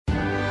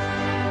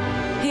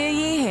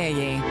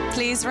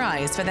Please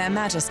rise for their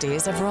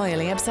majesties of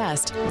Royally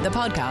Obsessed, the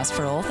podcast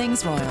for all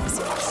things royals.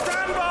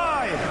 Stand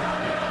by!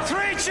 3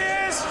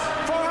 cheers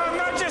for Her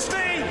Majesty,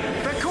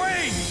 the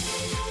Queen!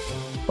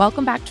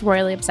 Welcome back to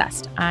Royally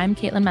Obsessed. I'm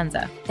Caitlin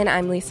Menza. And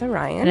I'm Lisa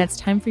Ryan. And it's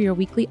time for your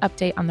weekly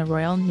update on the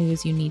royal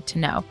news you need to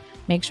know.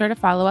 Make sure to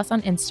follow us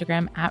on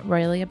Instagram at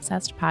Royally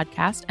Obsessed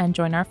Podcast and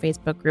join our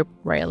Facebook group,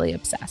 Royally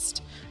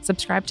Obsessed.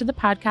 Subscribe to the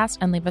podcast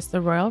and leave us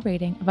the royal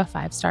rating of a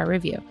 5-star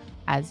review.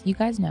 As you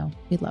guys know,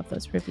 we love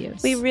those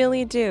reviews. We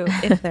really do,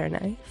 if they're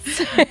nice.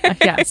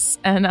 Yes.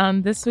 And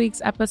on this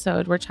week's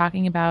episode, we're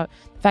talking about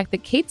the fact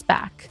that Kate's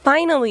back.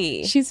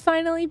 Finally. She's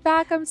finally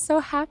back. I'm so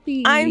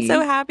happy. I'm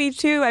so happy,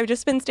 too. I've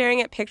just been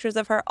staring at pictures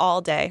of her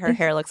all day. Her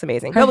hair looks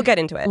amazing. But we'll get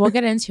into it. We'll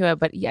get into it.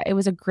 But yeah, it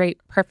was a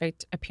great,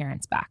 perfect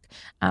appearance back.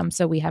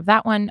 So we have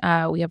that one.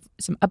 We have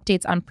some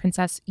updates on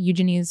Princess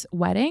Eugenie's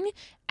wedding.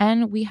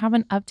 And we have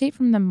an update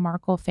from the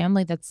Markle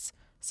family that's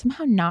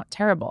somehow not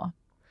terrible.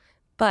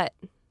 But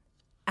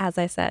as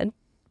I said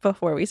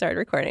before we started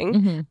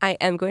recording, I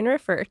am going to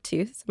refer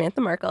to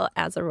Samantha Markle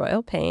as a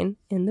royal pain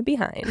in the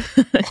behind.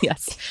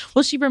 Yes.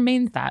 Well, she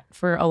remains that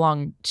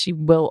she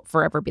will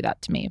forever be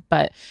that to me.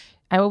 But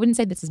I wouldn't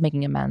say this is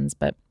making amends,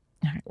 but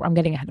I'm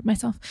getting ahead of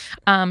myself.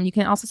 You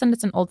can also send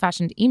us an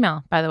old-fashioned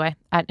email, by the way,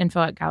 at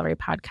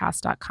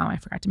info@gallerypodcast.com. I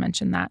forgot to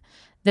mention that.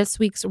 This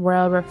week's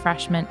royal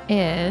refreshment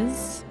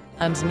is...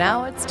 And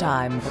now it's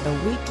time for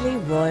the weekly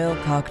royal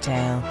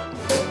cocktail.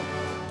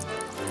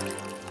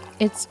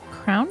 It's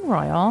Crown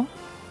Royal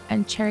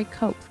and Cherry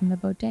Coke from the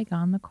bodega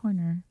on the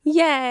corner.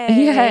 Yay!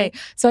 Yay!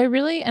 So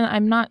and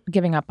I'm not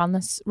giving up on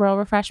this royal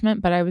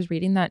refreshment, but I was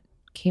reading that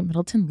Kate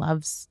Middleton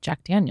loves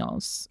Jack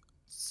Daniels.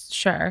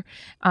 Sure.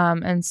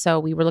 And so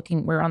we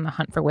were on the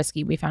hunt for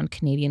whiskey. We found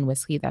Canadian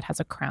whiskey that has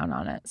a crown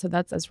on it. So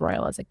that's as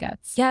royal as it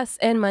gets. Yes.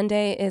 And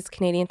Monday is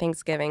Canadian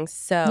Thanksgiving.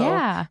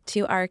 So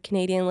to our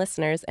Canadian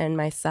listeners and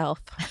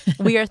myself,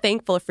 we are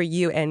thankful for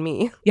you and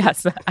me.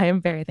 Yes, I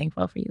am very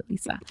thankful for you,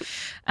 Lisa.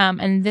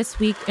 And this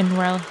week in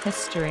royal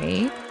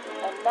history.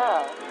 And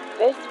now,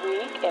 this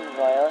week in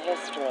royal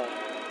history.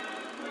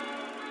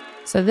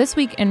 So this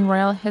week in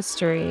royal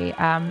history,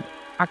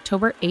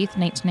 October 8th,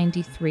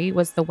 1993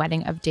 was the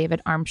wedding of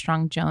David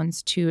Armstrong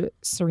Jones to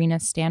Serena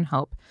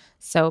Stanhope.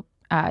 So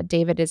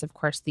David is, of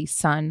course, the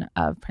son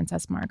of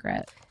Princess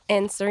Margaret.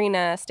 And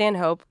Serena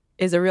Stanhope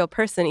is a real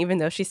person, even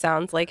though she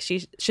sounds like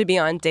she should be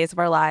on Days of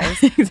Our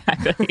Lives.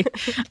 Exactly.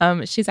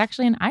 She's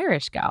actually an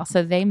Irish gal.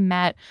 So they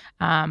met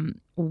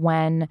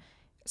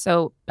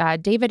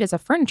David is a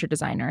furniture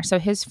designer. So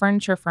his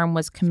furniture firm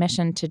was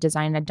commissioned to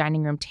design a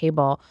dining room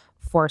table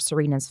for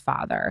Serena's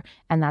father.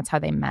 And that's how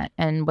they met.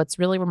 And what's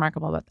really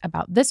remarkable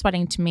about this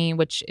wedding to me,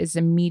 which is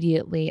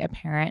immediately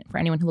apparent for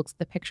anyone who looks at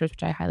the pictures,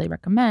 which I highly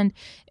recommend,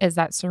 is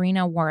that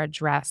Serena wore a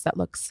dress that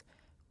looks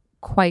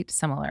quite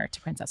similar to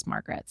Princess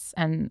Margaret's.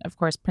 And of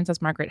course,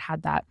 Princess Margaret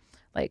had that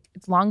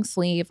it's long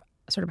sleeve,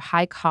 sort of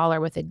high collar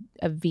with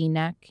a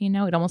V-neck,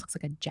 it almost looks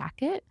like a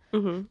jacket,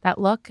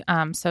 that look.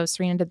 So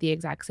Serena did the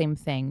exact same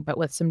thing, but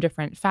with some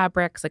different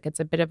fabrics. It's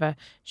a bit of a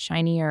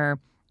shinier,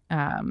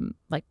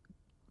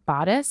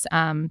 bodice.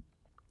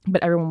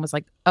 But everyone was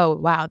like, oh,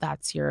 wow,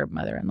 that's your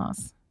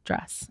mother-in-law's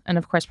dress. And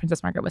of course,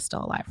 Princess Margaret was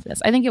still alive for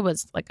this. I think it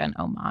was an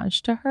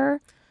homage to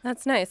her.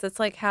 That's nice. It's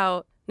like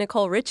how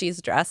Nicole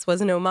Richie's dress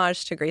was an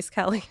homage to Grace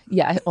Kelly.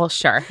 Yeah, well,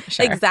 sure.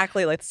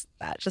 Exactly like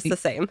that, just the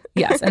same.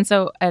 Yes,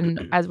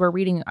 and as we're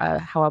reading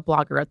how a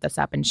blogger wrote this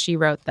up, and she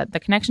wrote that the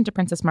connection to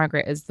Princess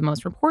Margaret is the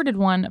most reported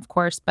one, of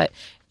course, but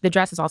the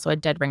dress is also a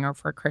dead ringer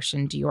for a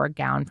Christian Dior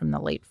gown from the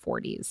late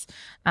 40s.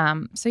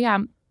 So yeah,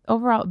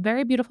 overall,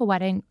 very beautiful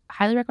wedding.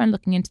 Highly recommend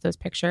looking into those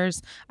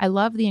pictures. I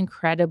love the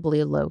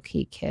incredibly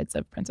low-key kids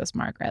of Princess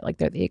Margaret.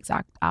 They're the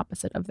exact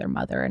opposite of their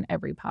mother in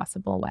every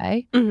possible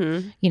way.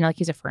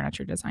 He's a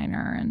furniture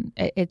designer, and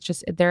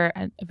they're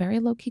a very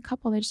low-key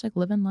couple. They just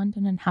live in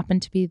London and happen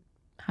to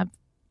have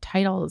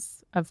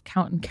titles of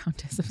Count and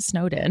Countess of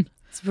Snowdon.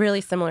 It's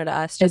really similar to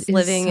us, just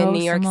living in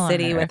New York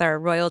City with our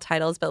royal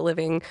titles, but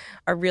living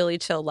our really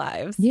chill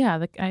lives.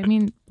 Yeah,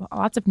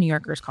 lots of New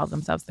Yorkers call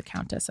themselves the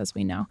Countess, as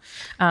we know.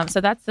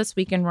 So that's this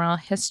week in royal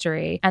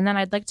history. And then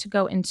I'd like to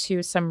go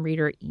into some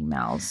reader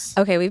emails.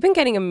 Okay, we've been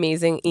getting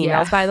amazing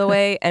emails, by the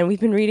way, and we've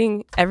been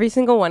reading every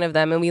single one of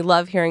them, and we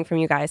love hearing from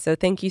you guys, so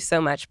thank you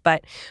so much.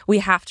 But we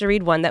have to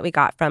read one that we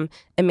got from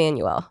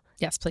Emmanuel.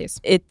 Yes, please.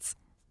 It's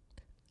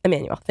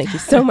Emmanuel. Thank you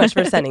so much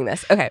for sending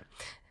this. Okay.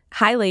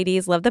 Hi,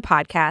 ladies. Love the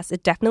podcast.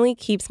 It definitely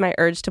keeps my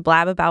urge to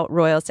blab about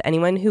royals to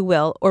anyone who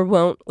will or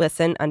won't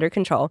listen under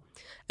control.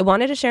 I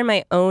wanted to share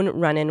my own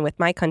run-in with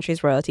my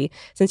country's royalty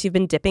since you've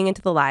been dipping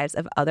into the lives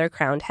of other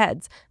crowned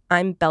heads.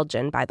 I'm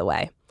Belgian, by the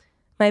way.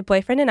 My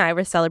boyfriend and I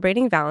were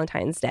celebrating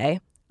Valentine's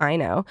Day. I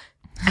know.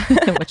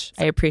 Which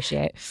I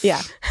appreciate.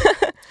 Yeah.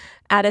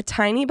 At a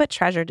tiny but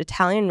treasured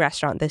Italian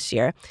restaurant this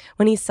year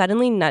when he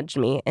suddenly nudged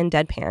me and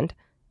deadpanned,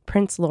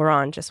 Prince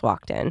Laurent just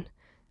walked in.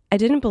 I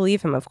didn't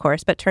believe him, of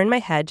course, but turned my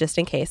head just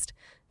in case.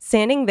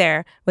 Standing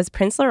there was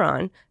Prince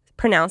Laurent,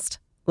 pronounced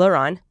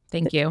Laurent.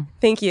 Thank you.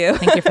 Thank you.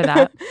 Thank you for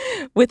that.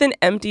 With an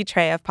empty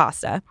tray of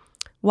pasta.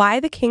 Why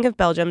the King of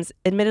Belgium's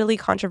admittedly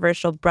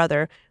controversial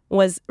brother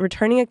was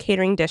returning a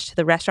catering dish to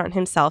the restaurant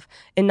himself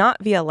and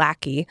not via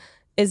lackey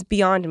is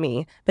beyond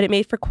me, but it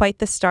made for quite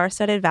the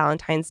star-studded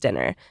Valentine's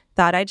dinner.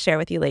 Thought I'd share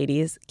with you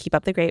ladies. Keep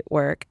up the great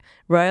work.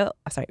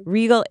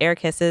 Regal air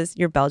kisses,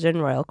 your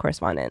Belgian royal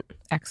correspondent.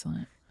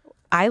 Excellent.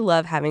 I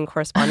love having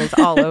correspondence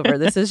all over.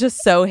 This is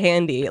just so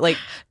handy. Like,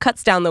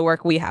 cuts down the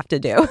work we have to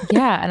do.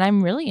 Yeah, and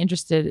I'm really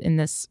interested in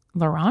this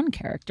Laurent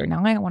character.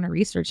 Now I want to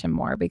research him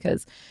more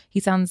because he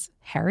sounds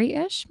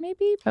Harry-ish,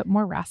 maybe, but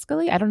more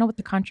rascally. I don't know what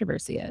the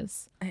controversy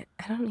is. I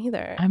don't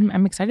either.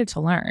 I'm excited to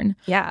learn.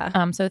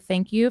 Yeah. So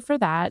thank you for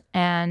that.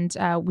 And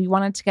we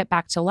wanted to get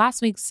back to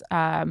last week's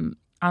on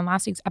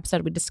last week's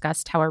episode. We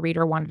discussed how a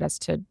reader wanted us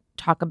to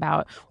talk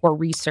about or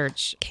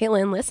research.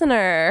 Kaitlin,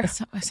 listener.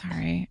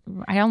 Sorry.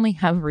 I only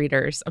have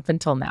readers up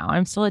until now.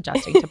 I'm still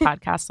adjusting to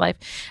podcast life.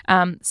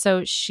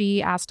 So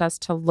she asked us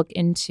to look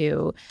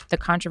into the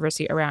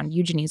controversy around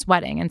Eugenie's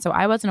wedding. And so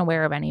I wasn't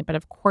aware of any, but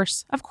of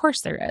course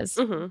there is.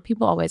 Mm-hmm.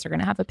 People always are going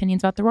to have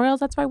opinions about the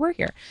royals. That's why we're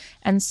here.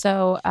 And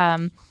so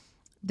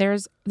there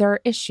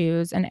are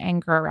issues and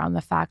anger around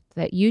the fact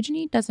that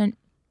Eugenie doesn't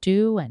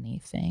do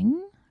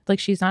anything. Like,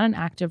 she's not an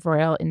active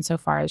royal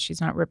insofar as she's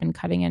not ribbon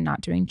cutting and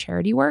not doing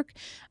charity work.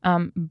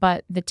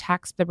 But the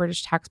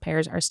British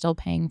taxpayers are still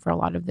paying for a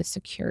lot of the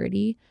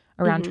security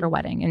around her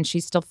wedding. And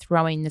she's still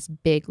throwing this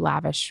big,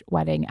 lavish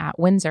wedding at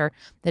Windsor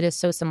that is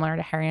so similar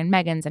to Harry and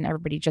Meghan's. And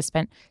everybody just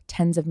spent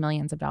tens of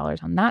millions of dollars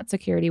on that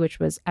security, which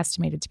was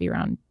estimated to be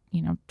around,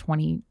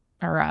 $40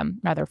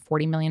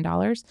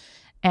 million.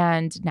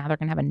 And now they're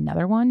going to have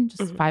another one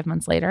just 5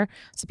 months later.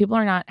 So people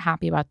are not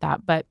happy about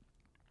that. But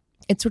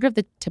it's sort of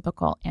the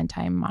typical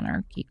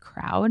anti-monarchy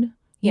crowd,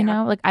 you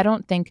know? Like, I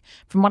don't think,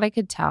 from what I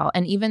could tell,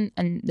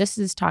 and this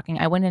is talking,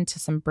 I went into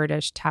some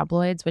British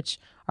tabloids, which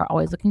are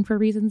always looking for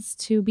reasons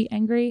to be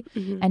angry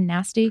and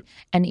nasty.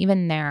 And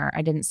even there,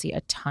 I didn't see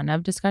a ton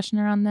of discussion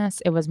around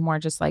this. It was more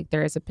just like,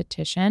 there is a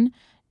petition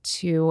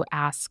to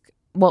ask,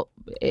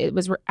 it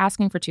was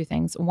asking for two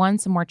things. One,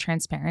 some more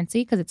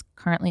transparency, because it's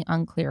currently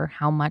unclear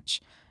how much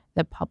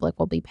the public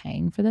will be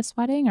paying for this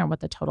wedding or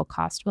what the total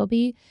cost will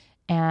be.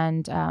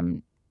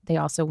 And they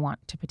also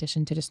want to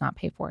petition to just not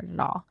pay for it at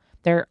all.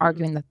 They're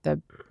arguing that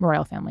the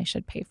royal family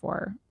should pay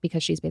for,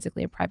 because she's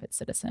basically a private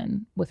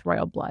citizen with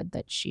royal blood,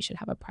 that she should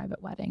have a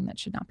private wedding that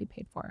should not be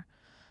paid for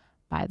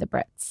by the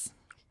Brits.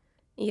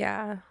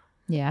 Yeah.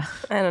 Yeah.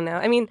 I don't know.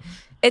 I mean,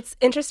 it's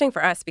interesting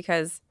for us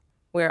because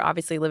we're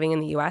obviously living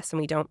in the U.S.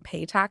 and we don't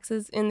pay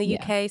taxes in the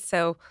UK.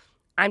 So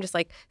I'm just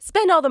like,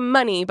 spend all the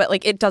money, but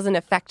like, it doesn't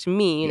affect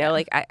me, you know,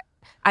 like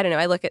I don't know.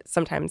 I look at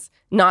sometimes,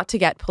 not to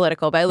get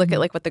political, but I look at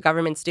like what the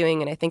government's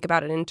doing, and I think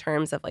about it in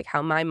terms of like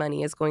how my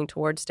money is going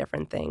towards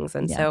different things.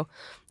 And so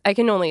I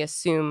can only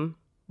assume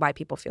why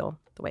people feel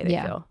the way they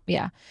feel.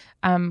 Yeah.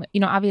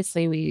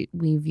 Obviously we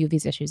view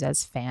these issues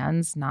as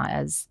fans, not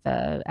as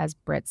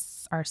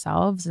Brits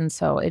ourselves. And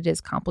so it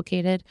is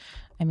complicated.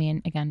 I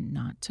mean, again,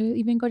 not to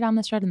even go down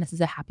this road, and this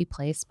is a happy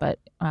place, but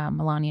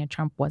Melania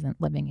Trump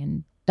doesn't live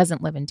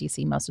in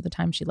DC most of the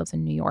time. She lives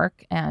in New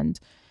York. And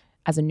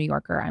as a New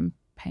Yorker, I'm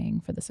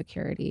paying for the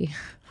security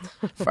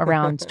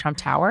around Trump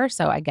Tower.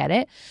 So I get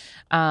it.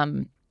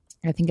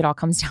 I think it all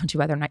comes down to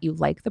whether or not you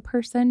like the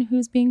person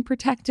who's being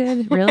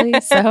protected, really.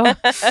 So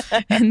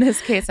in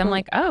this case, I'm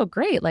like, oh,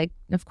 great. Like,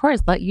 of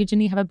course, let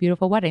Eugenie have a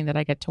beautiful wedding that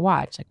I get to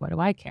watch. Like, what do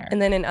I care? And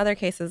then in other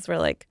cases, we're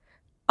like,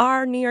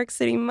 our New York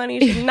City money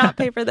should not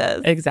pay for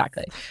this.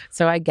 Exactly.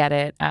 So I get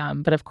it.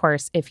 But of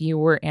course, if you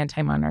were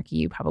anti-monarchy,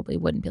 you probably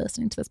wouldn't be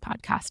listening to this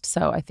podcast.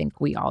 So I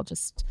think we all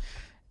just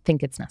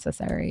think it's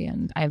necessary.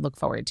 And I look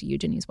forward to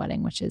Eugenie's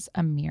wedding, which is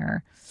a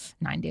mere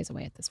 9 days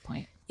away at this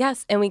point.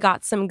 Yes. And we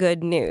got some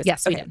good news.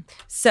 Yes, we did.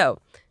 So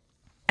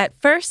at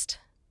first,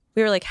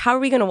 we were like, how are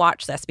we going to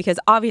watch this? Because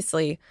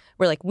obviously,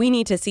 we're like, we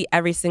need to see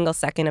every single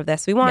second of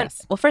this. We want,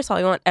 well, first of all,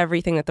 we want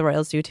everything that the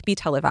royals do to be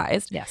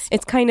televised. Yes.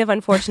 It's kind of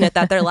unfortunate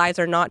that their lives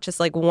are not just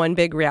like one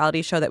big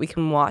reality show that we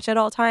can watch at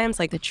all times.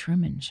 Like The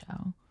Truman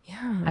Show.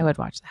 Yeah. I would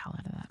watch the hell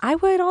out of that. I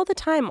would all the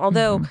time.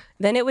 Although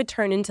then it would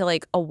turn into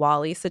like a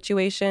Wall-E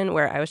situation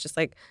where I was just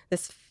like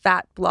this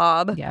fat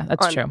blob. Yeah,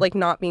 that's true. Like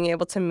not being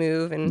able to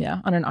move. And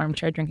on an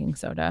armchair drinking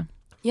soda.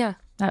 Yeah.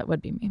 That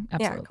would be me.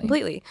 Absolutely. Yeah,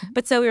 completely.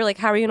 But so we were like,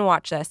 how are we going to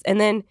watch this?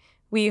 And then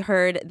we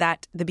heard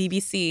that the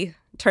BBC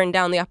turned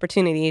down the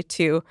opportunity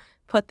to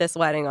put this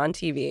wedding on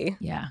TV.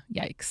 Yeah.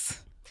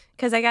 Yikes.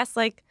 Because I guess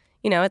like,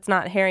 it's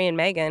not Harry and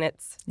Meghan.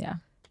 It's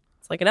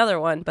like another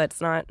one, but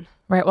it's not.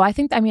 Right. Well, I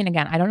think,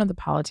 again, I don't know the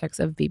politics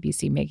of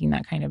BBC making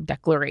that kind of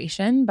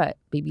declaration, but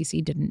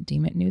BBC didn't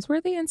deem it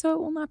newsworthy. And so it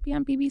will not be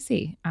on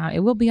BBC.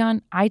 It will be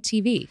on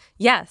ITV.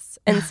 Yes.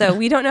 And so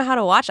we don't know how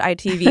to watch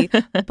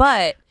ITV,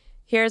 but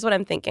here's what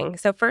I'm thinking.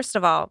 So first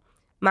of all,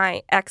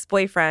 my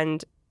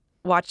ex-boyfriend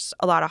watched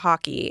a lot of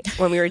hockey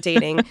when we were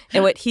dating.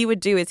 And what he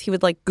would do is he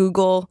would like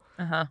Google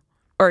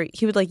or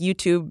he would like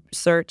YouTube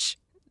search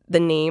the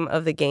name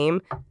of the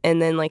game.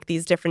 And then like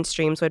these different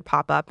streams would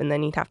pop up and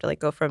then you'd have to like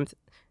go from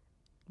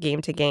game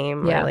to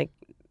game or like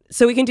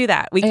So we can do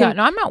that. We can. Yeah,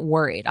 no, I'm not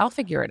worried. I'll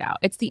figure it out.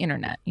 It's the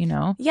internet, you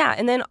know? Yeah.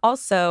 And then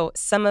also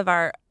some of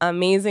our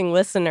amazing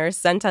listeners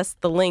sent us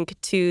the link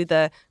to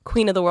the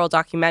Queen of the World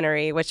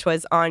documentary, which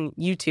was on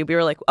YouTube. We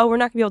were like, oh, we're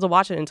not going to be able to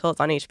watch it until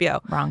it's on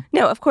HBO. Wrong.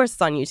 No, of course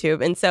it's on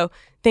YouTube. And so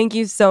thank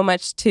you so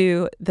much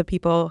to the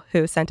people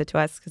who sent it to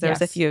us, because there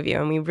was a few of you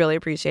and we really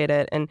appreciate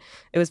it. And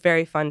it was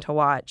very fun to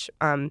watch.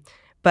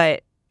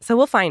 But so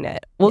we'll find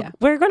it.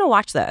 We're going to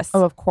watch this.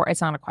 Oh, of course.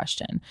 It's not a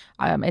question.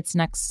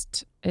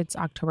 It's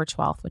October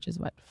 12th, which is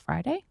what,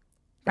 Friday?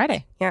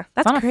 Friday. Yeah,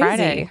 that's on crazy. A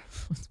Friday.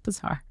 It's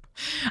bizarre.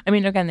 I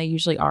mean, again, they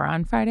usually are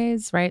on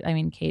Fridays, right? I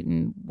mean, Kate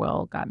and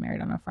Will got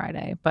married on a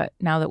Friday, but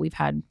now that we've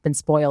been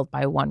spoiled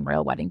by one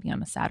royal wedding being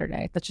on a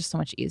Saturday, that's just so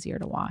much easier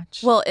to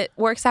watch. Well, it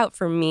works out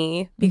for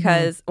me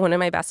because one of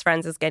my best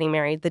friends is getting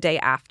married the day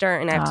after,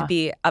 and I have to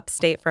be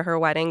upstate for her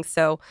wedding.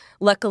 So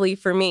luckily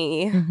for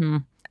me.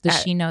 Does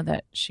she know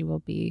that she will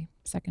be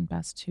second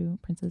best to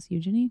Princess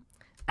Eugenie?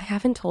 I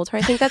haven't told her.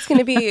 I think that's going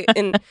to be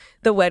in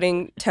the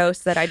wedding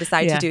toast that I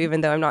decide to do,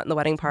 even though I'm not in the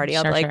wedding party.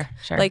 I'll be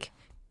like,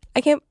 I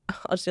can't,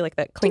 I'll just do like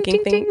that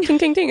clinking thing. Ting,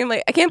 ting, ting. I'm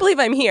like, I can't believe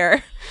I'm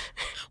here.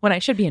 When I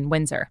should be in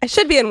Windsor. I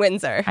should be in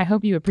Windsor. I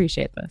hope you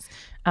appreciate this.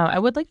 I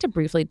would like to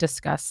briefly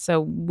discuss.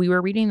 So we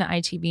were reading the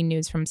ITV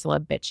news from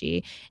Celeb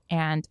Bitchy,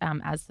 and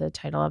as the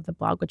title of the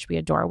blog, which we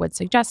adore, would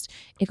suggest,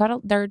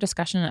 their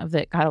discussion of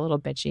it got a little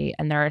bitchy,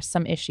 and there are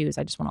some issues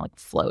I just want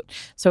to float.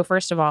 So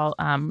first of all,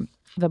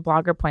 the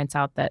blogger points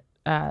out that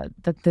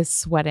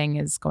this wedding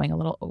is going a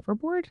little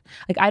overboard.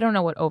 Like, I don't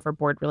know what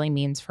overboard really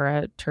means for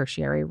a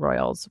tertiary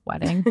royals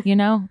wedding, you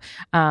know?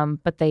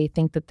 But they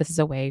think that this is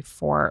a way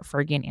for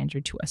Fergie and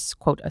Andrew to,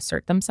 quote,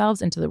 assert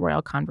themselves into the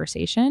royal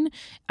conversation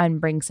and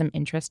bring some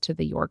interest to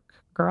the York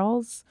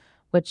girls,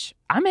 which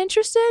I'm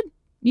interested.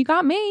 You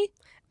got me.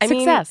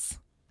 Success.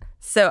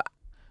 So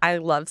I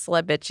love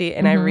Celeb Bitchy,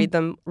 and I read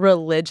them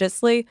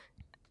religiously.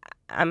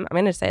 I'm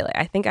going to say,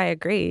 I think I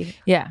agree.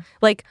 Yeah.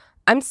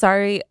 I'm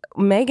sorry,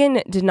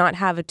 Meghan did not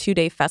have a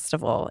 2-day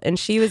festival, and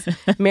she was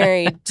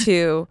married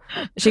to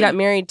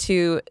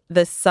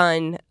the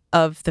son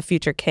of the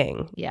future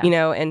king, you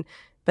know,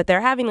 but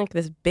they're having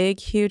this big,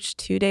 huge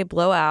 2-day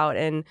blowout.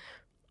 And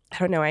I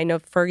don't know, I know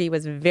Fergie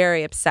was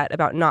very upset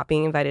about not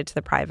being invited to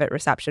the private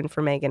reception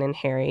for Meghan and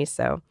Harry.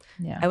 So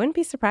I wouldn't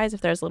be surprised if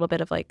there's a little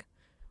bit of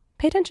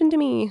pay attention to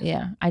me.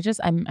 Yeah.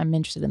 I'm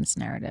interested in this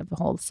narrative, the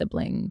whole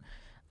sibling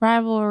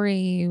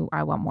rivalry.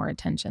 I want more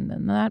attention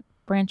than that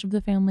branch of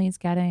the family is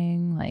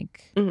getting.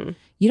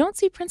 You don't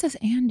see Princess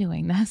Anne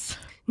doing this.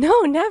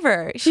 No,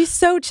 never. She's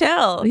so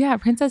chill. Yeah,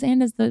 Princess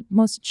Anne is the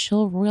most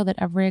chill royal that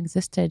ever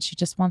existed. She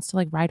just wants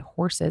to ride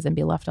horses and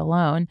be left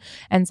alone.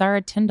 And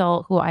Zara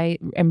Tindall, who I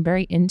am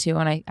very into,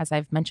 and as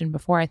I've mentioned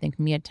before, I think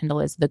Mia Tindall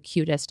is the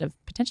cutest of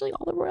potentially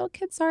all the royal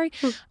kids.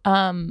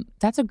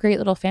 That's a great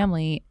little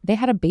family. They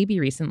had a baby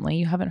recently.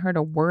 You haven't heard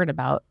a word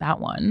about that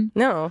one.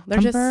 No,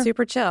 they're just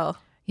super chill.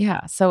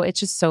 Yeah, so it's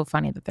just so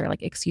funny that they're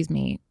like, excuse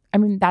me. I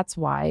mean, that's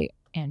why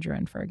Andrew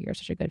and Fergie are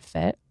such a good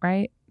fit,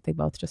 right? They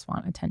both just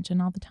want attention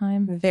all the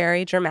time.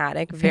 Very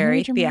dramatic,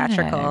 very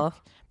theatrical.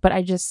 But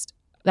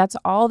that's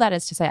all that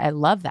is to say. I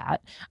love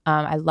that.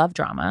 I love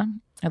drama.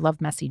 I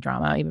love messy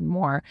drama even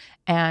more.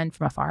 And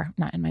from afar,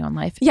 not in my own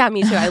life. Yeah,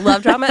 me too. I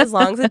love drama as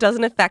long as it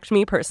doesn't affect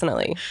me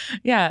personally.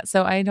 Yeah,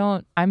 so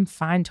I'm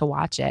fine to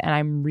watch it. And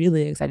I'm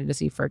really excited to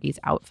see Fergie's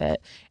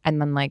outfit.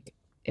 And then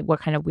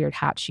what kind of weird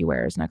hat she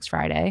wears next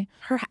Friday.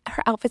 Her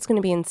outfit's going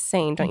to be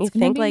insane, don't you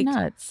think?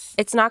 Nuts.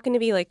 It's not going to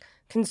be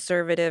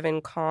conservative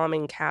and calm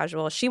and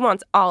casual. She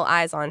wants all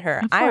eyes on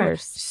her. I'm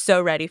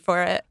so ready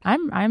for it.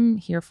 I'm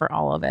here for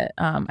all of it.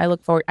 I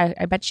look forward.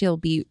 I bet she'll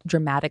be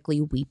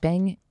dramatically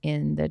weeping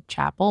in the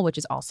chapel, which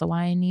is also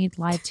why I need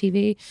live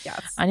TV.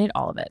 Yes, I need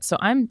all of it. So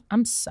I'm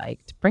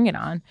psyched. Bring it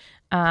on.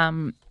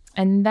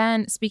 And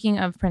then, speaking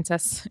of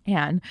Princess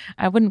Anne,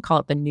 I wouldn't call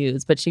it the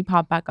news, but she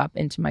popped back up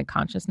into my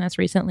consciousness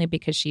recently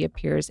because she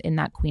appears in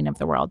that Queen of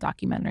the World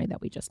documentary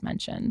that we just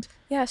mentioned.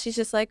 Yeah, she's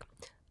just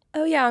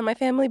oh yeah, on my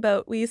family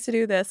boat, we used to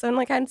do this. And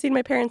I hadn't seen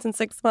my parents in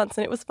 6 months,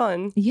 and it was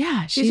fun.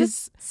 Yeah, she's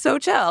just so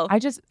chill.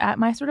 At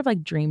my sort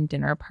of dream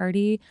dinner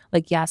party,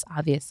 yes,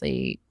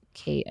 obviously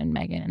Kate and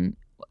Meghan and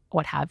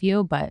what have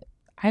you, but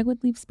I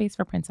would leave space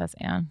for Princess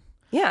Anne.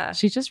 Yeah.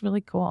 She's just really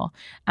cool.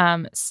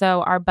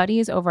 So our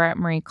buddies over at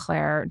Marie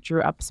Claire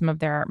drew up some of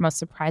their most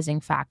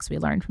surprising facts we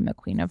learned from the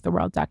Queen of the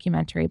World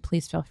documentary.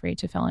 Please feel free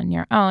to fill in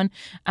your own.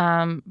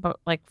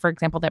 But for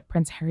example, that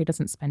Prince Harry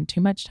doesn't spend too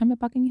much time at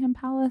Buckingham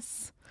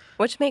Palace.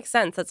 Which makes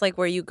sense. That's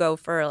where you go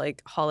for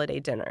holiday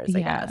dinners,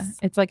 I guess.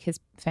 It's his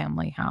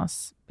family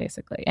house,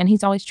 basically. And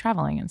he's always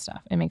traveling and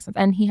stuff. It makes sense.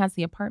 And he has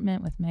the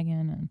apartment with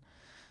Meghan. And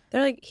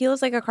they're he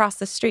lives across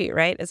the street,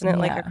 right? Isn't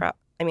it across?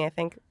 I mean, I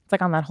think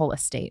it's on that whole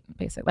estate,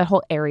 basically. That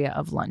whole area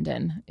of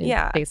London is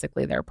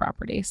basically their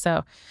property.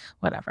 So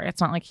whatever.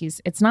 It's not like he's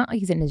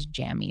in his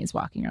jammies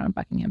walking around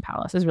Buckingham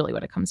Palace is really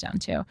what it comes down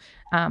to.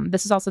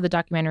 This is also the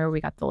documentary where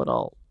we got the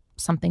little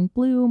something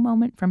blue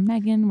moment from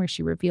Meghan where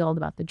she revealed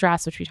about the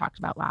dress, which we talked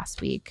about last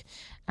week.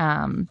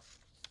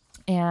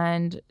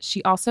 And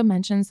she also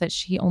mentions that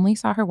she only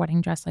saw her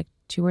wedding dress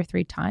 2 or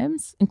 3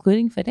 times,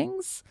 including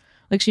fittings.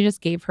 Like she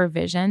just gave her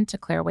vision to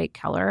Claire Waite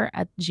Keller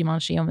at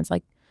Givenchy and was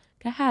like,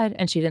 go ahead.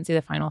 And she didn't see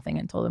the final thing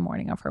until the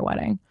morning of her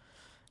wedding.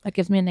 That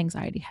gives me an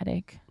anxiety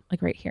headache,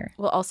 like right here.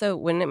 Well, also,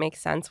 wouldn't it make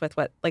sense with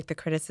what, like the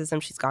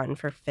criticism she's gotten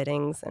for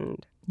fittings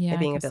and it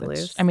being a bit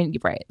loose? I mean,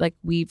 right. Like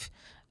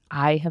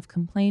I have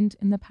complained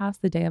in the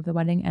past, the day of the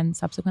wedding and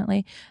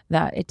subsequently,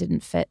 that it didn't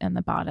fit in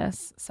the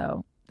bodice.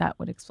 So that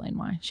would explain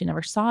why. She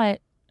never saw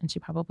it and she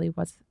probably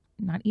was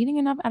not eating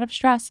enough out of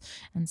stress.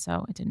 And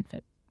so it didn't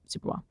fit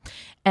super well.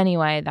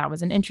 Anyway, that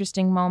was an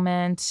interesting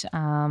moment.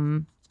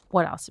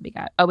 What else did we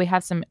got? Oh, we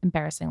have some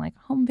embarrassing like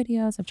home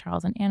videos of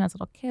Charles and Anna's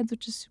little kids,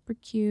 which is super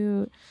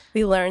cute.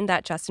 We learned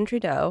that Justin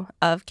Trudeau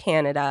of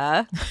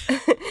Canada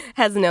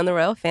has known the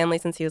royal family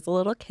since he was a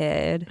little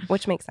kid,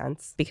 which makes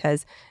sense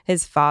because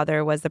his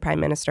father was the Prime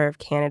Minister of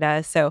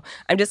Canada. So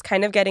I'm just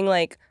kind of getting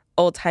like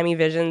old-timey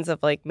visions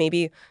of like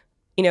maybe,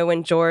 you know,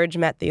 when George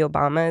met the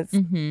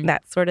Obamas,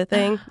 that sort of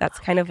thing. That's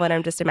kind of what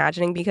I'm just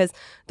imagining because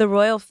the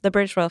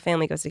British royal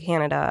family goes to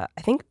Canada,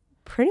 I think,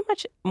 pretty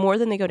much more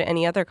than they go to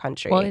any other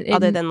country,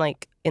 other than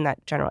like in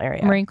that general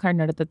area. Marie Claire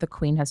noted that the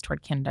Queen has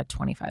toured Canada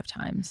 25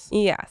 times.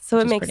 Yeah, so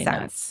it makes sense.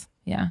 Nuts.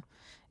 Yeah,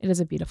 it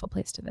is a beautiful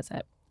place to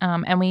visit.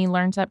 And we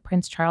learned that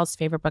Prince Charles'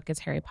 favorite book is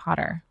Harry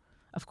Potter,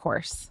 of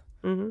course.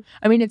 Mm-hmm.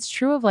 I mean, it's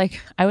true of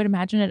like, I would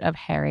imagine it of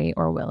Harry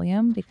or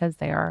William because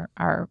they are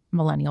our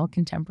millennial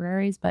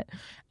contemporaries, but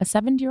a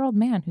 70-year-old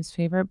man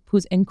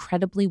who's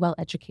incredibly well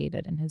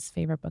educated and his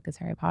favorite book is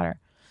Harry Potter.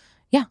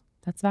 Yeah,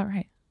 that's about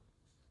right.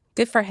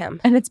 Good for him.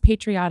 And it's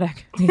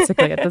patriotic,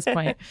 basically, at this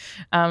point.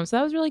 So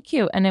that was really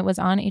cute. And it was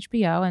on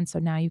HBO. And so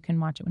now you can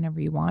watch it whenever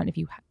you want if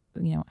you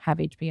have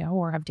HBO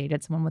or have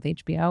dated someone with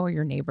HBO or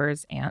your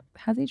neighbor's aunt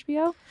has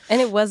HBO. And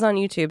it was on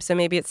YouTube, so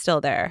maybe it's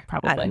still there.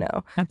 Probably. I don't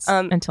know. That's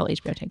until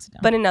HBO takes it down.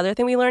 But another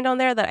thing we learned on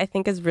there that I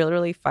think is really,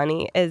 really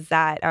funny is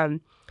that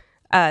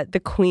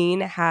the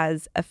Queen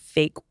has a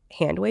fake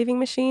hand-waving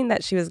machine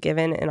that she was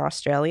given in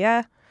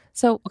Australia.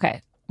 So,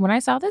 okay. When I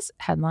saw this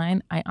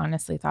headline, I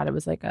honestly thought it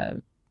was like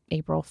a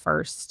April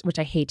 1st, which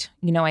I hate.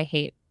 You know, I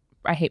hate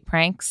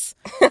pranks.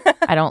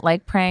 I don't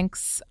like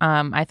pranks.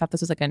 I thought this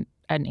was like an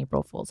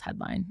April Fool's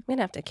headline. I'm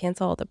gonna have to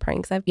cancel all the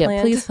pranks I've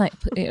planned. Please.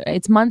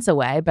 It's months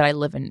away, but I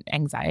live in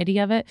anxiety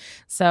of it.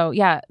 So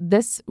yeah,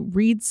 this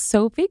reads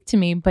so fake to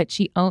me. But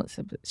she owns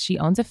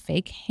a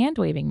fake hand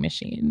waving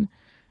machine.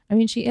 I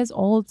mean, she is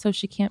old, so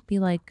she can't be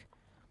like,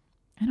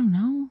 I don't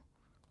know.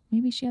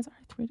 Maybe she has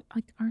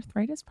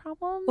arthritis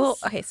problems? Well,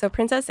 okay, so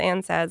Princess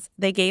Anne says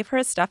they gave her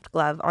a stuffed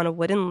glove on a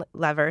wooden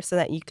lever so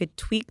that you could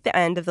tweak the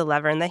end of the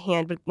lever and the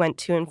hand went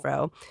to and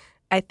fro.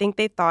 I think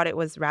they thought it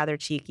was rather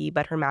cheeky,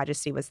 but Her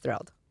Majesty was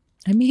thrilled.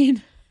 I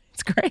mean,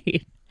 it's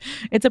great.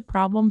 It's a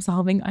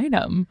problem-solving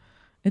item.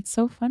 It's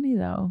so funny,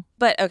 though.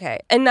 But, okay,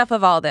 enough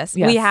of all this.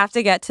 Yes. We have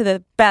to get to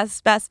the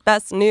best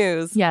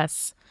news.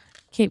 Yes.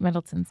 Kate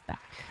Middleton's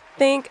back.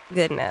 Thank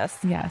goodness.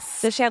 Yes.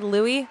 So she had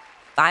Louis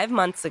 5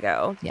 months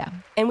ago. Yeah.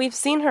 And we've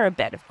seen her a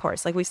bit, of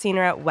course. Like, we've seen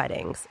her at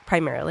weddings,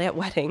 primarily at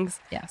weddings.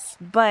 Yes.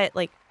 But,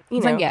 like, you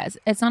know. Yeah,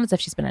 it's not as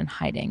if she's been in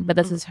hiding, but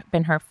this was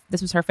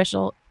her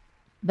official,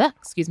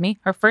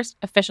 her first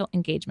official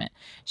engagement.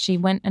 She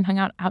went and hung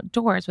out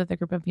outdoors with a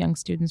group of young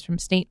students from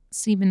St.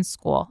 Stephen's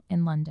School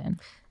in London.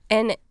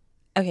 And,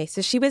 okay,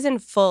 so she was in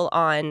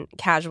full-on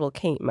casual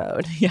Kate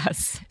mode.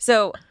 Yes.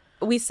 So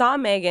we saw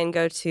Megan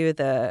go to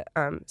the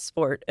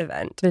sport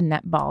event. The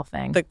netball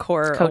thing. The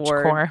Coach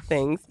Award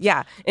things.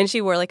 Yeah. And she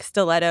wore like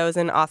stilettos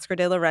and Oscar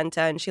de la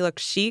Renta and she looked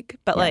chic,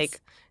 but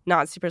like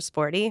not super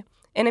sporty.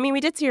 And I mean, we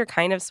did see her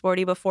kind of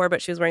sporty before,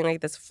 but she was wearing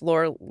like this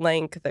floor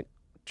length, the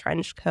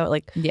trench coat.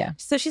 Like, yeah.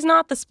 So she's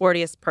not the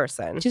sportiest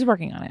person. She's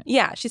working on it.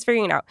 Yeah. She's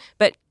figuring it out.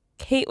 But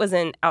Kate was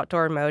in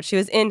outdoor mode. She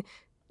was in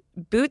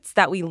boots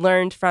that we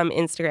learned from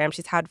Instagram.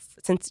 She's had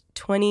since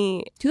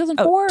 2004.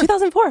 Oh,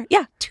 2004.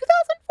 Yeah. 2004.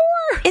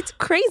 It's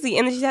crazy.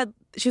 And then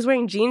she was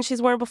wearing jeans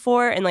she's worn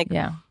before and like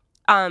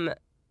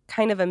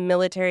kind of a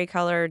military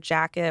color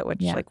jacket,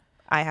 which like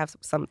I have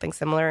something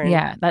similar.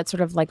 And that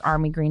sort of like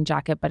army green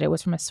jacket, but it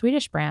was from a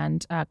Swedish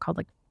brand called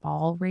like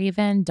Ball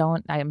Raven.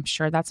 I'm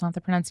sure that's not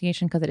the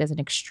pronunciation because it is an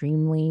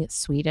extremely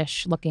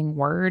Swedish looking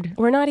word.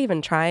 We're not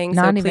even trying.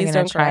 Not so even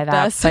going to try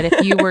that. Us. But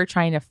if you were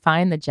trying to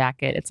find the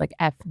jacket, it's like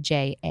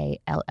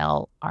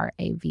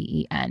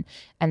FJALLRAVEN.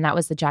 And that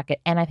was the jacket.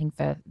 And I think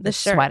the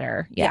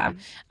sweater. Yeah.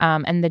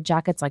 And the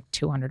jacket's like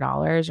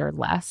 $200 or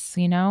less,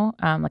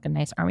 like a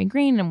nice army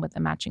green and with a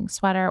matching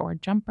sweater or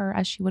jumper,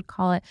 as she would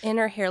call it. And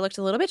her hair looked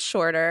a little bit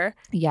shorter.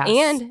 Yes.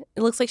 And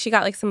it looks like she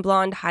got like some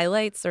blonde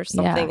highlights or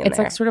something in it's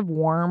there. Like sort of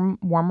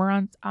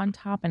warmer on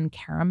top and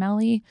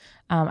caramelly.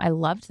 I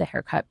loved the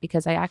haircut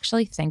because I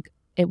actually think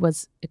it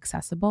was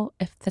accessible,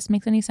 if this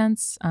makes any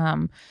sense.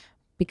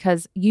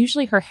 Because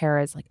usually her hair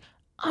is like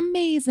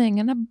amazing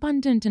and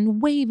abundant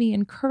and wavy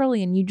and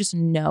curly, and you just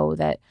know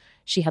that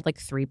she had like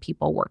 3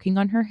 people working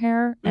on her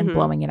hair and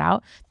blowing it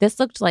out. This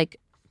looked like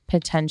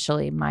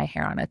potentially my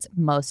hair on its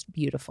most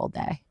beautiful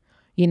day.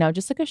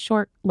 Just like a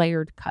short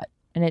layered cut.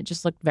 And it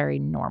just looked very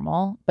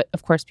normal, but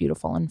of course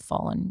beautiful and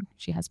full, and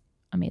she has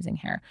amazing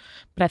hair.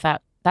 But I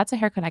thought that's a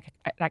haircut I could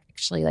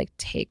actually like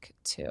take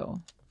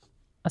to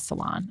a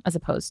salon, as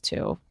opposed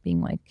to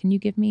being like, can you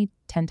give me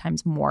 10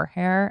 times more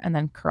hair and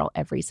then curl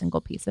every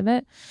single piece of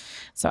it?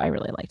 So I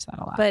really liked that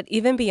a lot. But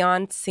even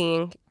beyond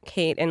seeing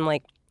Kate in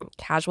like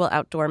casual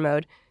outdoor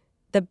mode,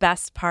 the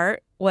best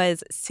part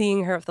was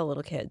seeing her with the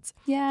little kids.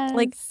 Yes.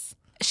 Like,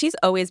 she's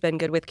always been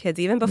good with kids,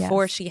 even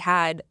before she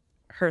had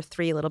her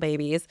 3 little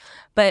babies.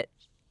 But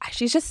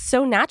she's just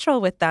so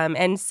natural with them.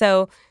 And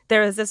so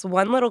there was this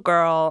one little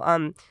girl,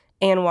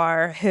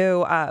 Anwar,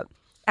 who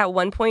at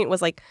one point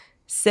was like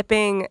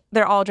sipping,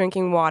 they're all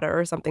drinking water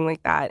or something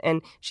like that.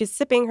 And she's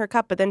sipping her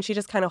cup, but then she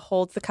just kind of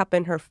holds the cup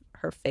in her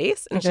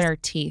face. And in her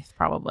teeth,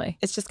 probably.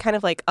 It's just kind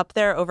of like up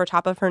there over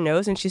top of her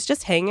nose. And she's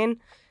just hanging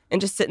and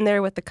just sitting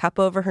there with the cup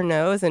over her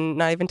nose and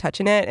not even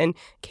touching it. And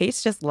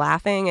Kate's just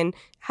laughing and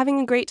having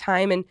a great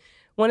time. And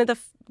one of the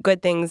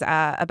good things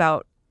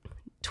about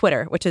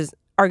Twitter, which is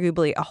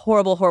arguably a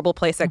horrible, horrible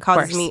place that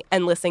causes me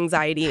endless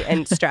anxiety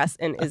and stress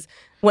and is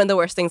one of the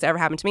worst things that ever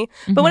happened to me.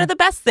 But one of the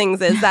best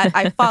things is that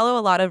I follow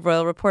a lot of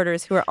royal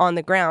reporters who are on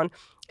the ground,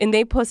 and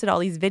they posted all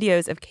these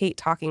videos of Kate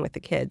talking with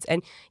the kids.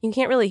 And you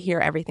can't really hear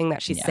everything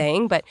that she's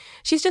saying, but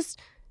she's just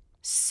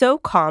so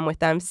calm with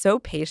them, so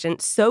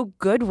patient, so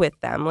good with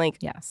them. Like,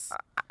 yes.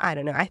 I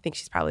don't know. I think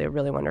she's probably a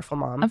really wonderful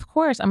mom. Of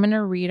course. I'm going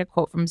to read a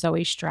quote from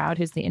Zoe Stroud,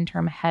 who's the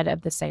interim head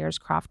of the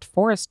Sayerscroft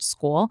Forest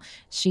School.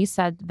 She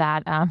said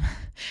that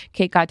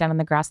Kate got down on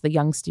the grass with a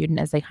young student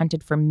as they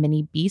hunted for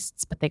mini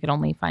beasts, but they could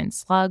only find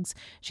slugs.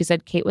 She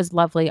said Kate was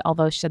lovely,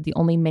 although she said the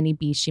only mini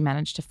beast she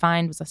managed to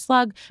find was a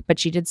slug, but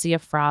she did see a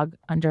frog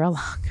under a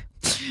log.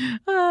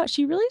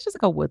 She really is just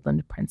like a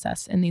woodland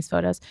princess in these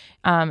photos.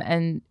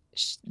 And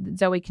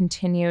Zoe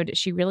continued,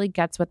 she really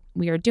gets what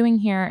we are doing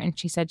here. And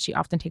she said she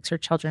often takes her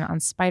children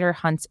on spider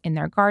hunts in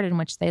their garden,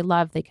 which they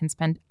love. They can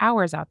spend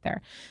hours out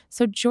there.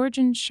 So George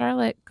and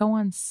Charlotte go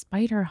on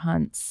spider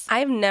hunts.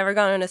 I've never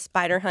gone on a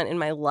spider hunt in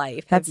my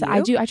life. I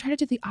try to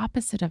do the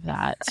opposite of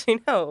that. I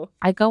know.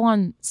 I go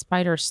on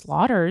spider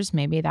slaughters.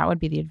 Maybe that would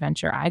be the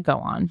adventure I go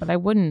on, but I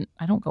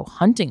don't go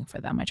hunting for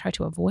them. I try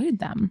to avoid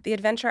them. The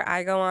adventure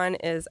I go on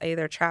is I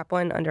either trap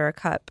one under a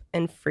cup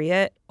and free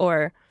it,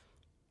 or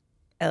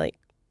I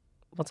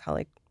will tell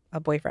a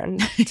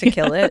boyfriend to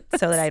kill it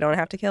so that I don't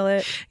have to kill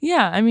it.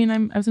 Yeah, I mean, I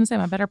was going to say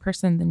I'm a better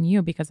person than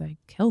you because I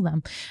kill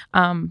them.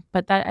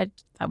 But that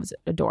was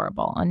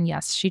adorable. And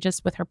yes, she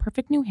just, with her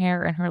perfect new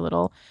hair and her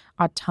little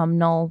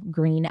autumnal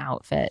green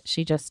outfit,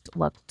 she just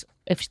looked,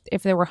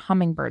 if there were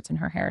hummingbirds in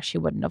her hair, she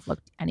wouldn't have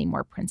looked any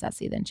more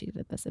princessy than she did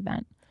at this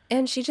event.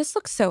 And she just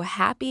looks so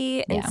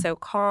happy and so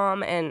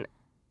calm and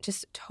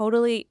just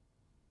totally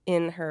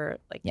in her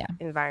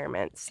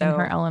environment. So in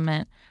her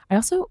element.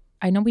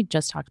 I know we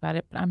just talked about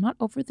it, but I'm not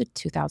over the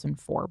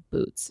 2004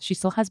 boots. She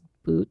still has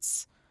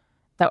boots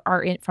that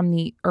are from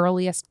the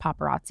earliest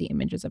paparazzi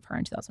images of her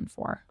in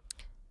 2004.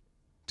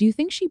 Do you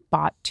think she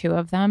bought 2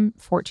 of them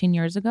 14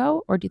 years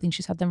ago, or do you think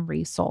she's had them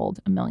resold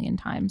a million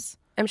times?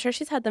 I'm sure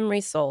she's had them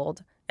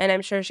resold, and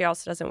I'm sure she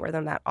also doesn't wear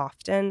them that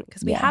often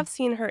because we have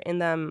seen her in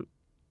them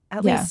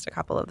at least a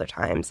couple of the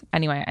times.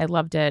 Anyway, I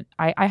loved it.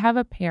 I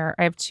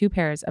have 2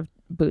 pairs of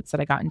boots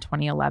that I got in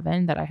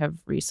 2011 that I have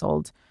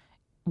resold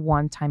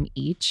one time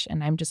each,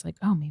 and I'm just like,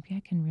 oh, maybe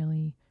I can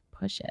really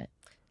push it.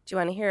 Do you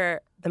want to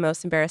hear the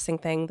most embarrassing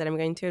thing that I'm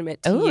going to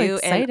admit to you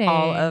and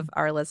all of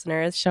our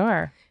listeners?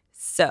 Sure.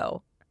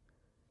 So,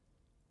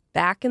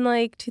 back in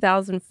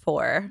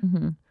 2004,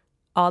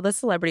 all the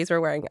celebrities were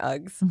wearing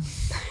Uggs.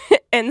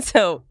 And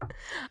so...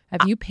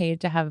 Have you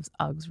paid to have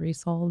Uggs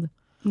resold?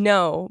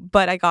 No,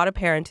 but I got a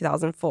pair in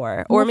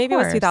 2004. Or maybe it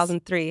was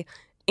 2003.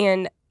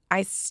 And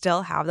I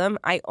still have them.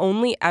 I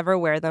only ever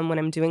wear them when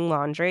I'm doing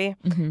laundry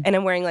and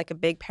I'm wearing a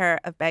big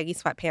pair of baggy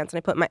sweatpants and I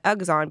put my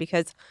Uggs on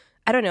because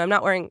I don't know, I'm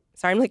not wearing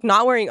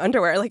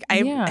underwear.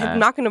 I'm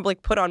not going to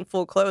put on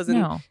full clothes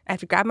and I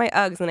have to grab my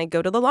Uggs and I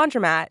go to the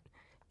laundromat.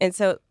 And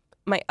so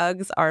my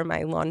Uggs are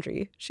my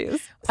laundry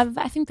shoes.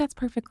 I think that's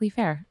perfectly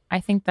fair. I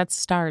think that's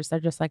stars. They're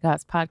just like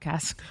us.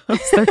 Podcast.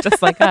 They're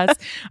just like us.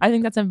 I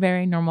think that's a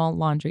very normal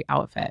laundry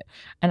outfit.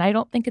 And I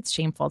don't think it's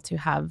shameful to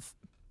have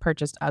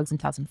purchased Uggs in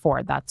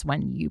 2004. That's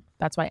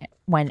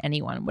when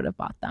anyone would have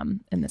bought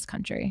them in this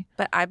country.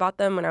 But I bought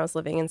them when I was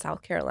living in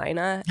South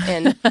Carolina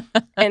and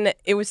and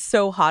it was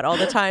so hot all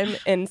the time,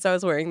 and so I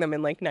was wearing them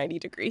in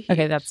 90-degree heat.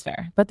 Okay, that's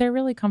fair. But they're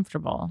really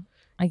comfortable.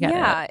 I get it.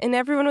 Yeah, and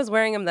everyone was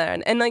wearing them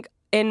then. And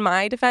in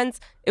my defense,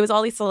 it was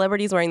all these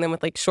celebrities wearing them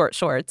with short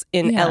shorts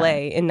in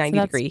LA in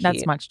 90-degree heat.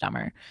 That's much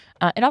dumber.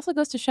 It also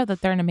goes to show that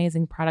they're an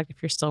amazing product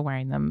if you're still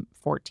wearing them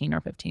 14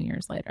 or 15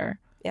 years later.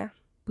 Yeah.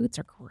 Boots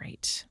are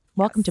great.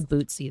 Welcome to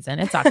boot season.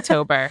 It's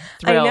October.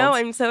 I know.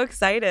 I'm so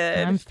excited.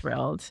 I'm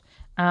thrilled.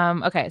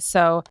 Okay,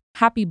 so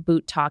happy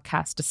boot talk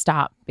has to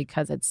stop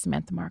because it's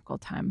Samantha Markle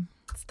time.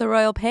 It's the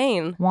royal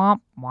pain.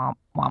 Womp, womp,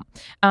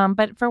 womp.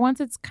 But for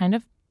once, it's kind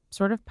of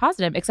sort of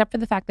positive, except for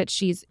the fact that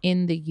she's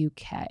in the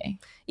UK.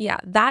 Yeah,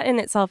 that in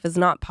itself is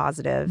not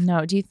positive.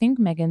 No. Do you think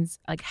Meghan's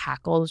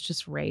hackles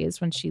just raised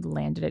when she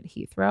landed at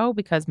Heathrow?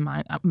 Because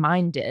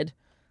mine did.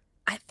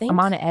 I think I'm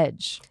on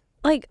edge.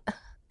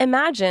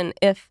 Imagine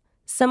if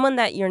someone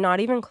that you're not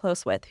even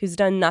close with, who's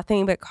done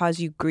nothing but cause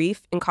you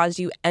grief and cause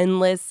you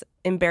endless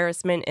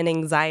embarrassment and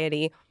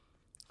anxiety,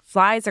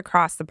 flies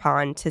across the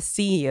pond to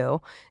see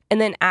you, and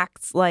then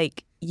acts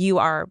like you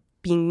are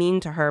being mean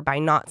to her by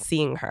not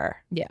seeing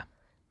her. Yeah.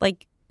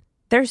 Like,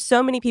 there's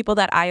so many people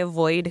that I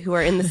avoid who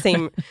are in the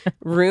same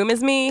room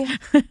as me.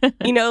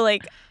 You know,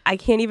 like, I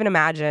can't even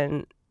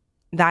imagine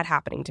that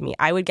happening to me.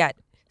 I would get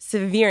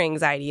severe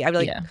anxiety. I'd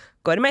be like,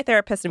 go to my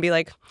therapist and be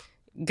like,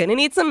 gonna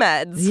need some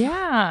meds.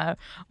 Yeah.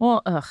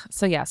 Well,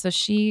 So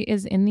she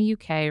is in the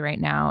UK right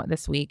now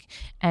this week,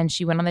 and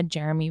she went on the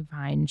Jeremy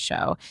Vine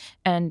show.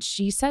 And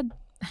she said,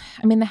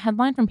 I mean, the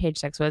headline from Page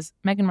Six was,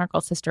 Meghan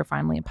Markle's sister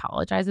finally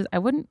apologizes. I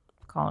wouldn't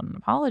call it an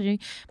apology,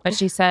 but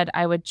she said,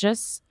 I would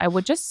just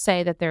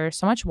say that there is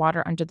so much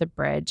water under the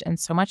bridge and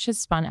so much has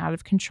spun out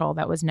of control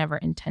that was never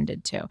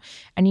intended to.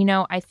 And, you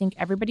know, I think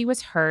everybody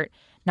was hurt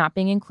not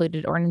being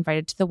included or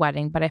invited to the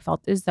wedding, but I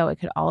felt as though it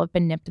could all have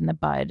been nipped in the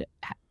bud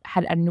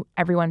had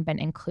everyone been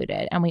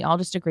included, and we all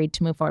just agreed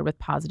to move forward with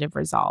positive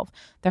resolve.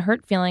 The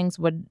hurt feelings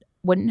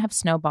wouldn't have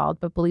snowballed,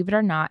 but believe it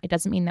or not, it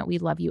doesn't mean that we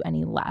love you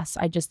any less.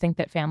 I just think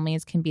that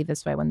families can be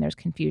this way when there's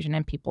confusion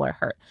and people are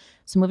hurt.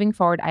 So moving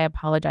forward, I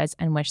apologize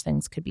and wish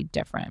things could be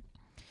different.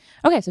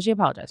 Okay, so she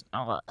apologized.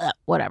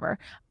 Whatever.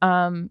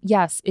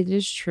 Yes, it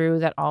is true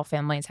that all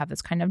families have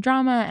this kind of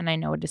drama, and I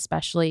know it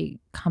especially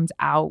comes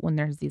out when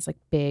there's these like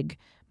big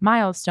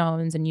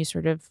milestones and you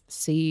sort of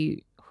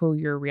see who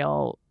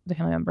the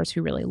family members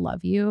who really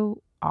love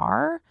you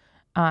are,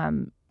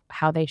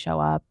 how they show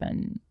up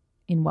and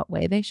in what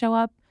way they show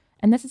up.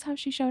 And this is how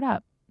she showed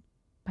up,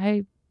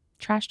 by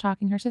trash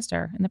talking her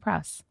sister in the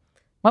press.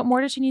 What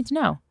more does she need to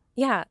know?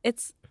 Yeah,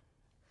 it's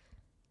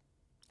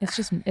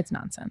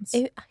nonsense.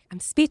 I'm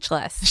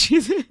speechless.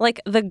 She's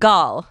like the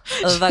gall.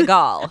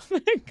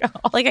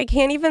 Like, I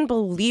can't even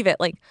believe it.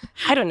 Like,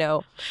 I don't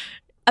know.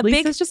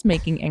 Lisa's just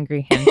making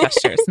angry hand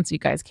gestures since you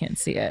guys can't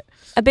see it.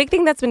 A big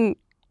thing that's been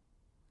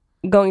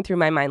going through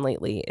my mind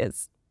lately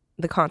is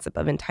the concept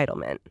of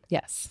entitlement.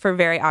 Yes. For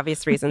very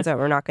obvious reasons that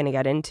we're not going to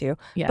get into.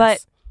 Yes.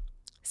 But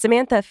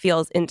Samantha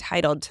feels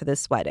entitled to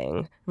this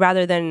wedding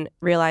rather than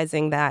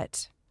realizing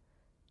that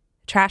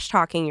trash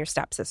talking your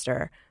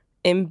stepsister,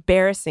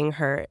 embarrassing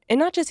her, and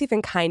not just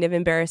even kind of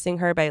embarrassing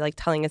her by like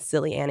telling a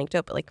silly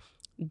anecdote, but like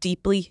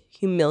deeply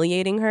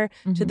humiliating her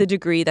to the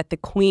degree that the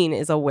queen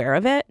is aware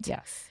of it.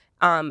 Yes.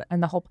 And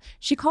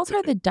she calls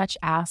her the Dutch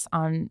ass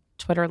on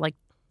Twitter like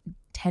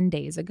 10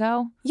 days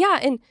ago. Yeah,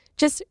 and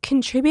just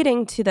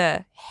contributing to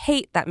the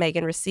hate that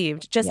Meghan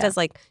received just as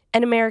like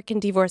an American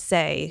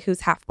divorcee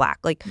who's half black.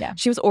 Like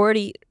she was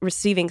already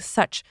receiving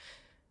such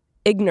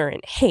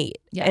ignorant hate.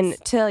 Yes.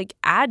 And to like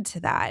add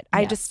to that,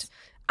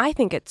 I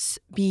think it's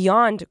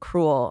beyond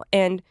cruel.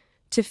 And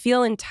to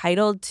feel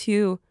entitled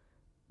to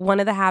one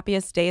of the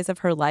happiest days of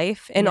her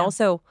life and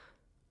also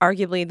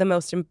arguably the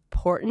most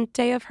important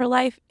day of her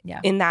life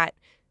in that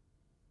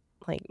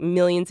like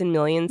millions and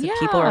millions of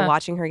people are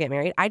watching her get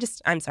married.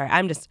 I'm sorry.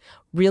 I'm just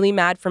really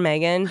mad for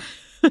Meghan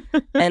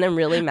and I'm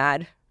really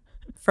mad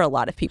for a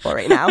lot of people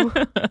right now.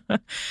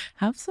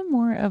 Have some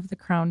more of the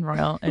Crown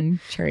Royal and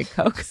cherry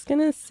Coke. Just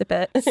gonna sip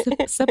it.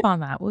 Sip on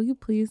that, will you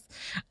please?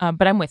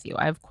 But I'm with you.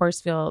 I, of course,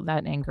 feel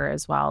that anger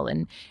as well.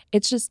 And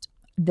it's just,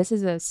 this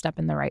is a step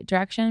in the right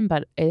direction,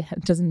 but it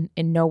doesn't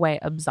in no way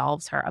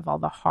absolves her of all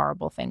the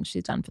horrible things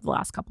she's done for the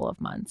last couple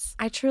of months.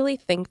 I truly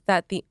think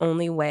that the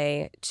only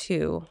way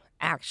to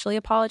actually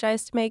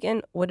apologize to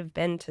Meghan would have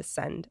been to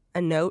send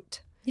a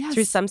note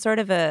through some sort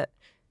of a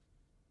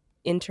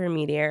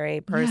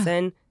intermediary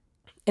person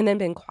and then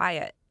been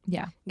quiet.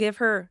 Yeah. Give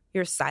her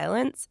your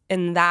silence.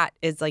 And that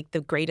is like the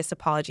greatest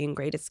apology and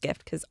greatest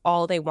gift because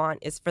all they want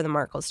is for the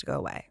Markles to go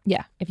away.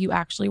 Yeah. If you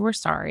actually were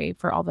sorry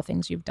for all the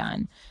things you've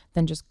done,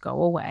 then just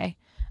go away.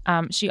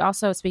 She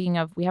also, speaking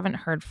of, we haven't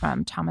heard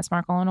from Thomas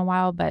Markle in a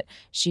while, but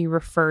she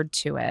referred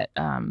to it,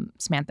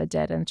 Samantha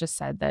did, and just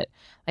said that,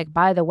 like,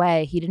 by the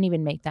way, he didn't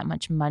even make that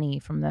much money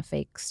from the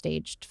fake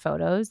staged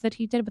photos that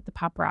he did with the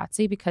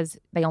paparazzi because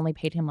they only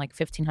paid him like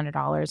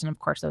 $1,500. And of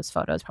course, those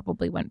photos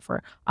probably went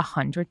for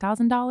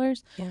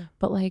 $100,000. Yeah.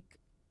 But like,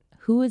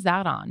 who is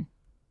that on?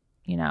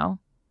 You know?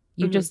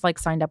 You just like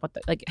signed up with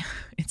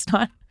it's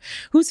not,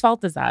 whose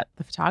fault is that?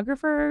 The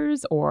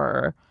photographers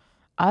or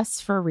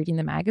us for reading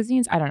the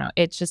magazines? I don't know.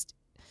 It's just,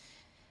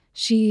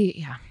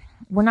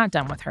 we're not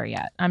done with her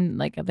yet. I'm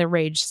like, the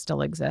rage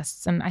still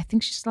exists. And I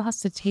think she still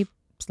has to tape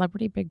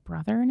Celebrity Big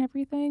Brother and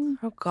everything.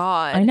 Oh,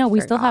 God. I know.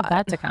 We still have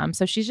that to come.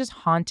 So she's just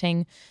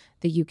haunting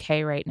the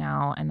UK right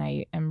now. And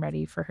I am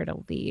ready for her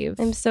to leave.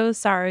 I'm so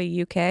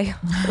sorry, UK.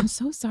 I'm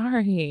so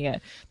sorry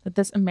that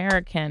this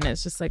American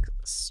is just like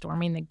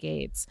storming the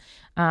gates.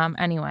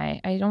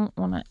 Anyway, I don't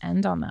want to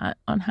end on that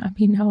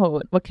unhappy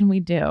note. What can we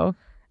do?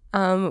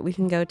 We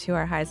can go to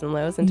our highs and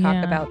lows and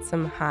talk about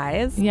some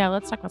highs. Yeah,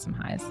 let's talk about some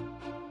highs.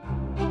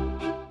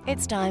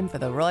 It's time for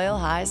the Royal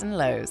Highs and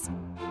Lows.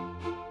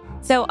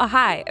 So a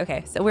high.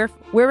 Okay, so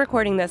we're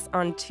recording this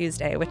on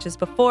Tuesday, which is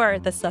before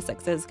the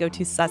Sussexes go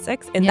to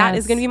Sussex. And that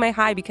is going to be my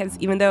high because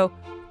even though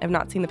I've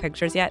not seen the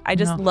pictures yet. I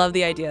just love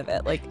the idea of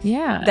it. Like,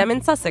 them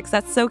in Sussex.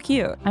 That's so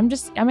cute.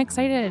 I'm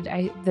excited.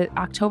 The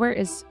October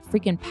is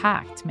freaking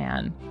packed,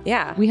 man.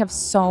 Yeah. We have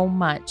so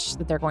much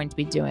that they're going to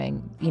be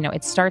doing. You know,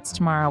 it starts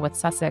tomorrow with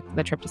Sussex,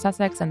 the trip to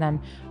Sussex, and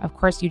then, of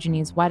course,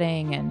 Eugenie's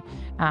wedding.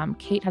 And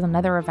Kate has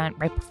another event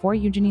right before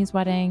Eugenie's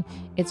wedding.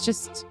 It's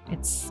just,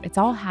 it's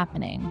all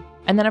happening.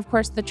 And then, of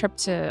course, the trip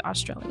to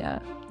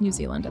Australia, New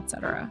Zealand,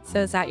 etc. So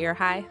is that your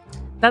high?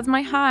 That's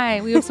my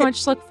high. We have so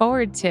much to look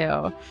forward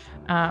to.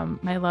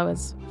 My low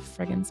is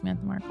friggin'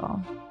 Samantha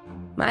Markle.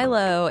 My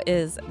low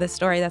is the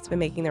story that's been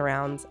making the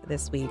rounds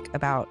this week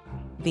about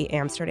the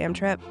Amsterdam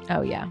trip.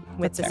 Oh, yeah.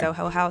 With the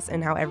Soho House,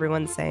 and how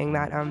everyone's saying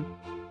that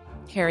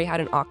Harry had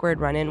an awkward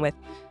run-in with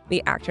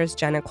the actress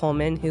Jenna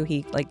Coleman, who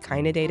he like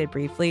kind of dated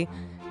briefly,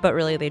 but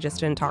really they just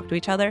didn't talk to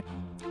each other.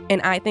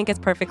 And I think it's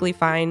perfectly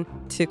fine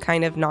to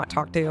kind of not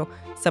talk to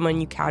someone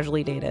you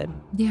casually dated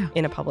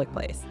in a public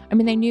place. I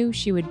mean, they knew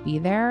she would be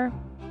there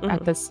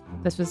at this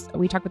was,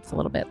 we talked about this a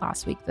little bit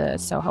last week, the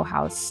Soho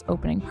House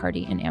opening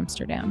party in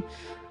Amsterdam.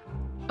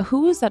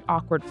 Who is that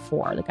awkward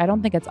for? Like, I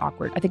don't think it's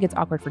awkward. I think it's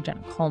awkward for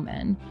Jenna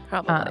Coleman.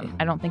 Probably.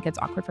 I don't think it's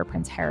awkward for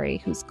Prince Harry,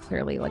 who's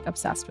clearly like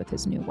obsessed with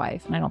his new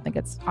wife. And I don't think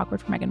it's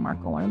awkward for Meghan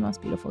Markle, one of the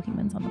most beautiful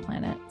humans on the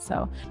planet.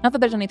 So not that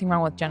there's anything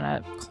wrong with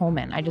Jenna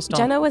Coleman. I just don't.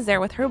 Jenna was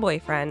there with her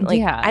boyfriend.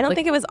 Like, I don't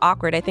think it was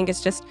awkward. I think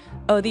it's just,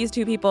 these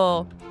two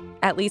people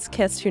at least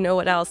kissed, who know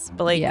what else.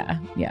 But like,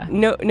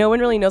 no one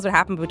really knows what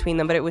happened between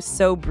them. But it was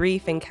so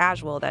brief and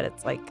casual that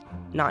it's like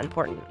not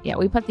important. Yeah,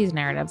 we put these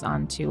narratives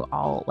onto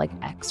all like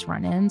ex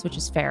run-ins, which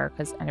is fair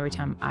because every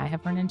time I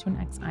have run into an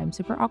ex, I'm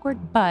super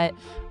awkward. But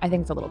I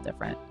think it's a little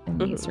different in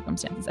these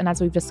circumstances. And as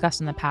we've discussed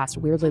in the past,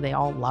 weirdly, they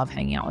all love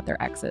hanging out with their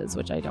exes,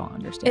 which I don't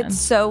understand. It's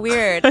so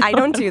weird. I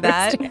don't do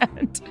that.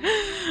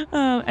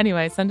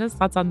 Anyway, send us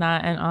thoughts on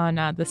that and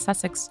on the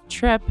Sussex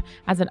trip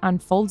as it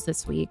unfolds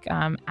this week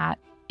at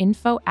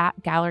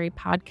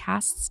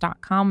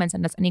info@gallerypodcasts.com, and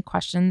send us any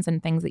questions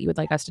and things that you would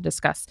like us to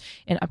discuss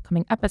in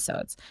upcoming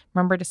episodes.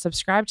 Remember to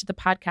subscribe to the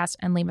podcast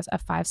and leave us a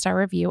 5-star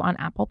review on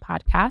Apple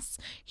Podcasts.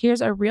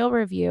 Here's a real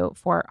review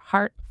for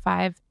from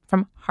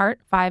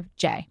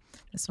Heart5J.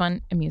 This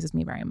one amuses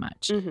me very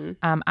much.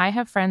 I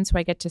have friends who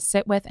I get to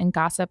sit with and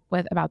gossip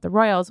with about the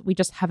royals. We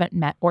just haven't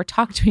met or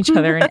talked to each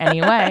other in any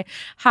way.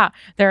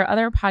 There are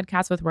other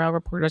podcasts with royal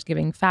reporters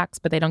giving facts,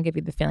 but they don't give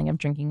you the feeling of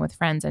drinking with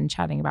friends and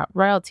chatting about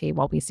royalty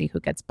while we see who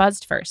gets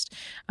buzzed first.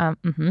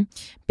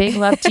 Big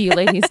love to you,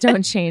 ladies.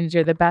 Don't change.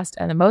 You're the best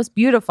and the most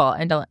beautiful.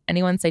 And don't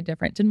anyone say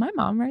different. Did my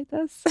mom write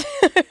this?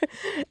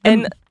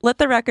 And let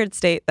the record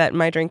state that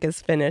my drink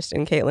is finished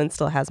and Kaitlin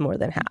still has more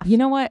than half. You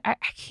know what? I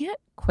can't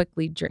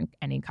quickly drink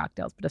any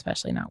cocktails, but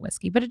especially not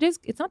whiskey. But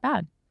it's not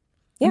bad.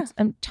 Yeah.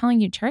 I'm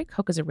telling you, cherry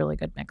Coke is a really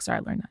good mixer. I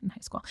learned that in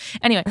high school.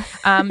 Anyway,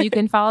 you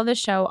can follow the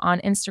show on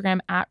Instagram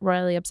at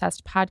Royally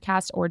Obsessed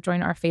Podcast or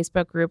join our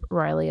Facebook group,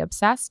 Royally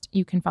Obsessed.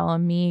 You can follow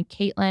me,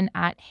 Kaitlin,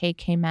 at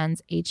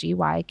HeyKmenz,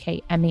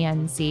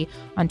 HeyKmenz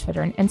on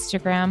Twitter and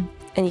Instagram.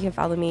 And you can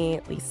follow me,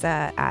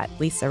 Lisa, at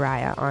Lisa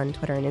Raya on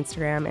Twitter and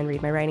Instagram, and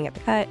read my writing at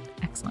The Cut.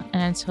 Excellent.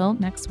 And until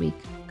next week,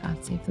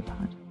 God save the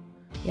pod.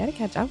 You got to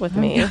catch up with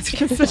me.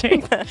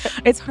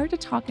 It's hard to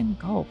talk and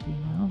gulp,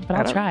 but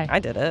I'll try. I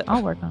did it.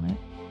 I'll work on it.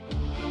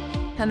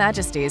 Her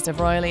Majesties of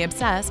Royally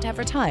Obsessed have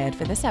retired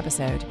for this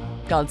episode.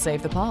 God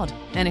save the pod.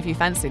 And if you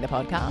fancy the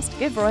podcast,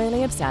 give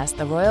Royally Obsessed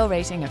the royal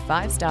rating of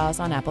 5 stars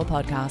on Apple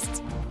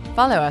Podcasts.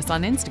 Follow us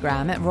on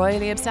Instagram at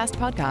Royally Obsessed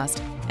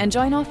Podcast and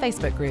join our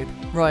Facebook group,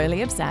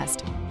 Royally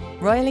Obsessed.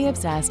 Royally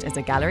Obsessed is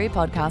a Gallery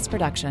Podcast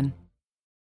production.